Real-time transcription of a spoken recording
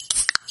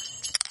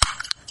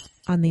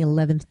On the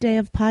 11th day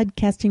of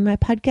podcasting, my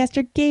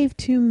podcaster gave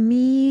to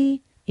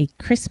me A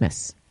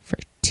Christmas for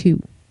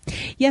Two.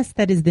 Yes,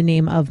 that is the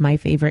name of my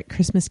favorite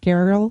Christmas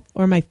carol,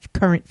 or my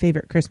current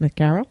favorite Christmas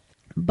carol.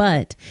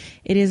 But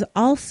it is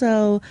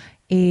also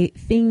a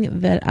thing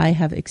that I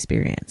have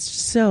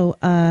experienced. So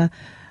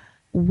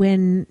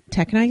when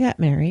Tech and I got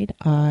married,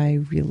 I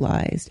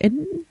realized,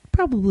 and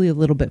probably a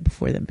little bit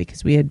before then,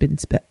 because we had been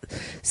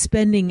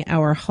spending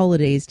our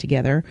holidays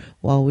together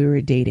while we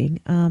were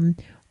dating.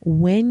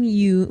 When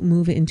you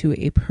move into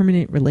a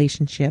permanent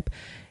relationship,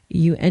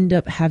 you end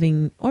up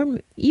having, or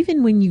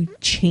even when you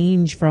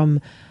change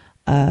from,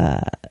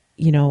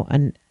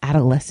 an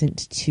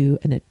adolescent to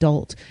an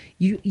adult,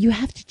 you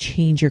have to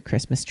change your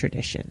Christmas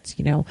traditions.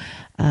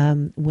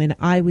 When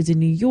I was in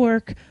New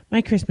York,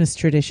 my Christmas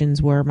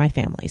traditions were my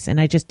family's,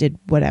 and I just did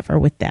whatever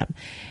with them.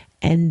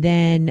 And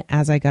then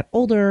as I got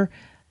older,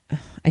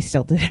 I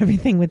still did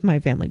everything with my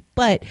family,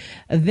 but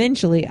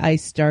eventually I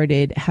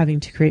started having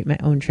to create my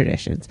own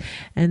traditions.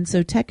 And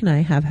so Tech and I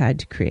have had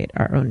to create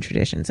our own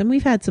traditions, and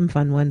we've had some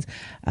fun ones.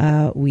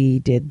 We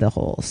did the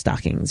whole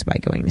stockings by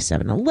going to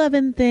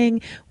 7-Eleven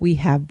thing. We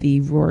have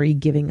the Rory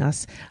giving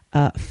us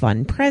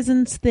fun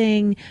presents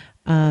thing.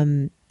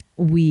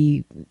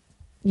 We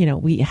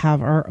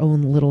have our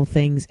own little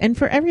things. And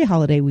for every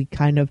holiday, we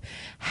kind of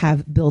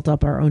have built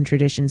up our own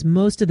traditions.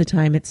 Most of the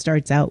time, it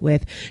starts out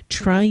with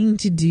trying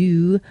to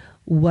do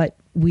what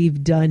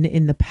we've done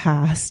in the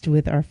past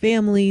with our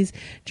families,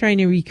 trying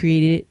to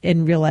recreate it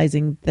and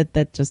realizing that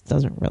that just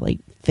doesn't really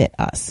fit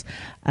us.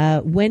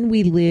 When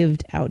we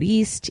lived out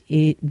east,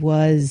 it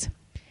was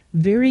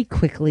very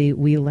quickly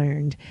we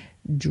learned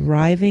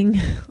driving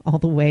all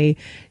the way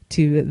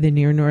to the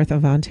near north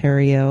of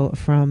Ontario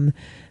from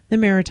the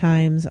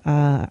Maritimes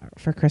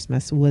for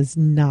Christmas was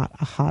not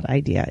a hot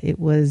idea. It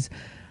was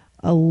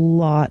a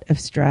lot of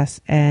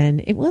stress,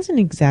 and it wasn't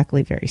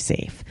exactly very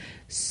safe.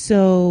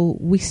 So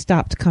we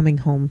stopped coming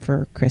home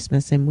for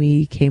Christmas, and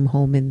we came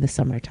home in the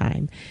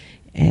summertime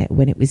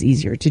when it was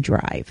easier to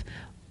drive.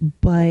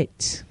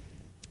 But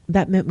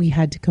that meant we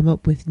had to come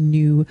up with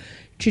new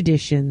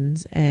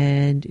traditions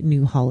and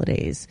new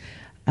holidays.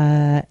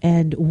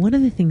 And one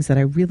of the things that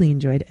I really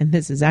enjoyed, and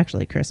this is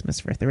actually Christmas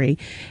for Three,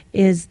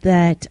 is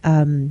that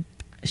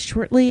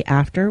shortly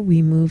after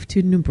we moved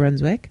to New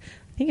Brunswick,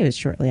 I think it was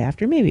shortly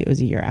after, maybe it was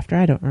a year after,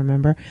 I don't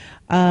remember,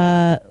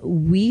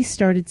 we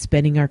started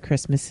spending our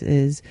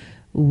Christmases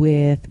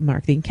with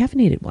Mark the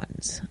Caffeinated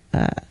Ones.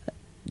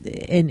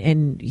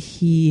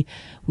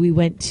 We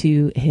went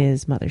to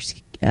his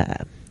mother's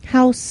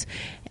house,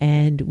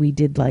 and we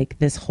did like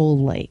this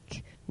whole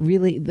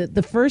really,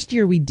 the first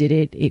year we did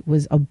it, it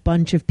was a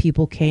bunch of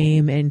people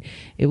came, and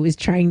it was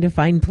trying to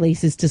find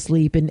places to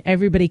sleep, and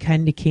everybody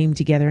kind of came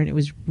together, and it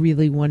was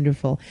really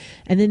wonderful.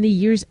 And then the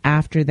years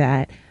after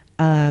that,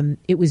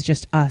 it was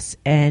just us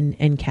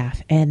and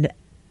Kath, and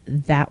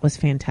that was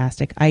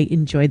fantastic. I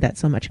enjoyed that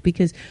so much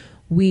because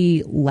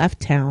we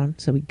left town,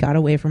 so we got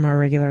away from our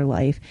regular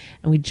life,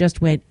 and we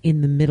just went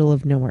in the middle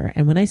of nowhere.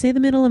 And when I say the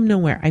middle of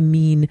nowhere, I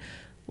mean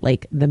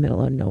like the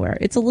middle of nowhere.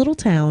 It's a little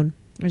town.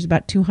 There's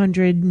about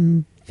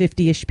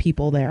 250-ish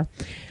people there.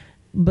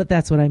 But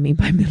that's what I mean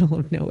by middle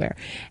of nowhere.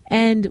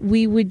 And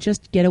we would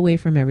just get away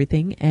from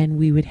everything, and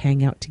we would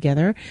hang out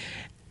together.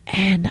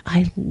 And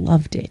I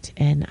loved it.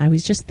 And I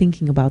was just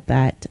thinking about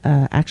that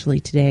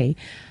actually today.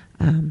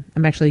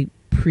 I'm actually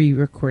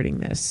pre-recording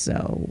this,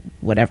 so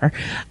whatever.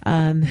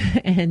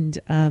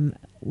 If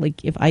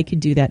I could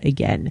do that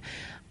again,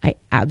 I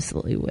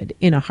absolutely would,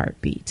 in a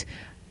heartbeat.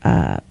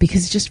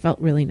 Because it just felt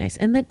really nice.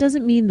 And that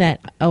doesn't mean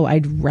that,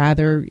 I'd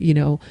rather,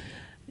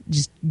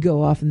 just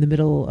go off in the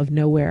middle of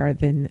nowhere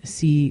than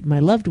see my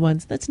loved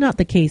ones. That's not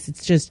the case.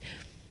 It's just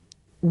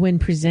when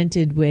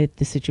presented with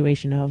the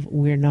situation of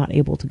we're not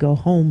able to go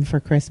home for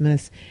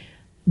Christmas,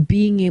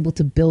 being able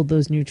to build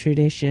those new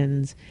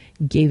traditions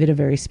gave it a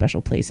very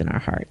special place in our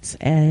hearts.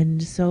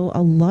 And so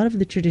a lot of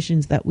the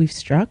traditions that we've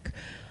struck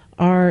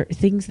are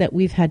things that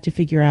we've had to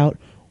figure out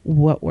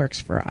what works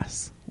for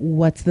us.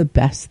 What's the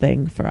best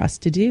thing for us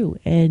to do?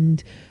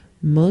 And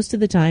most of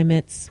the time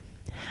it's,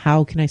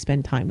 how can I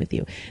spend time with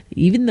you?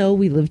 Even though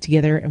we live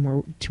together and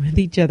we're with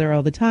each other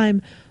all the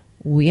time,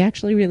 we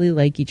actually really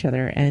like each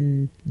other.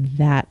 And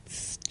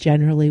that's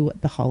generally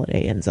what the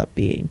holiday ends up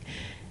being.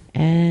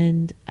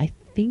 And I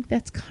think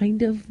that's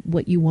kind of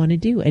what you want to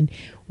do. And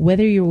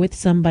whether you're with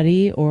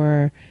somebody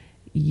or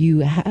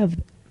you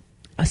have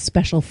a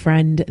special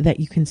friend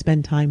that you can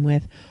spend time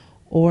with,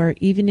 or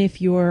even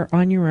if you're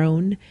on your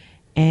own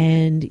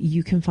and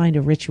you can find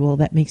a ritual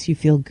that makes you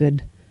feel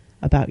good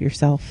about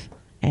yourself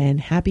and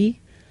happy,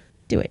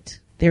 do it.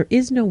 There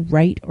is no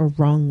right or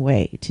wrong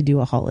way to do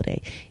a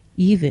holiday,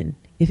 even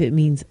if it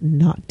means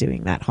not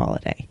doing that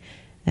holiday.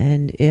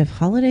 And if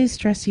holidays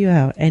stress you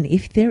out, and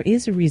if there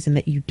is a reason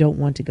that you don't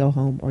want to go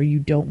home or you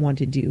don't want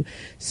to do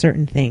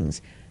certain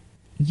things,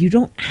 you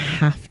don't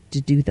have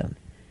to do them.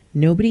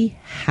 Nobody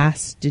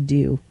has to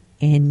do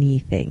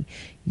anything.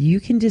 You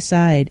can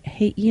decide,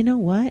 hey, you know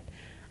what?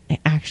 I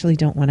actually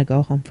don't want to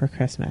go home for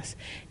Christmas.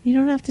 You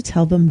don't have to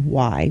tell them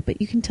why, but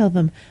you can tell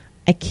them,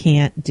 I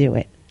can't do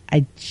it.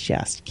 I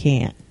just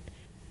can't.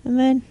 And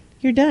then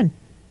you're done.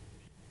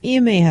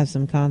 You may have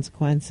some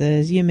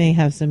consequences, you may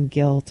have some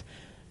guilt,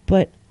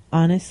 but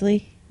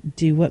honestly,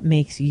 do what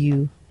makes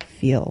you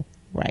feel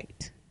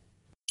right.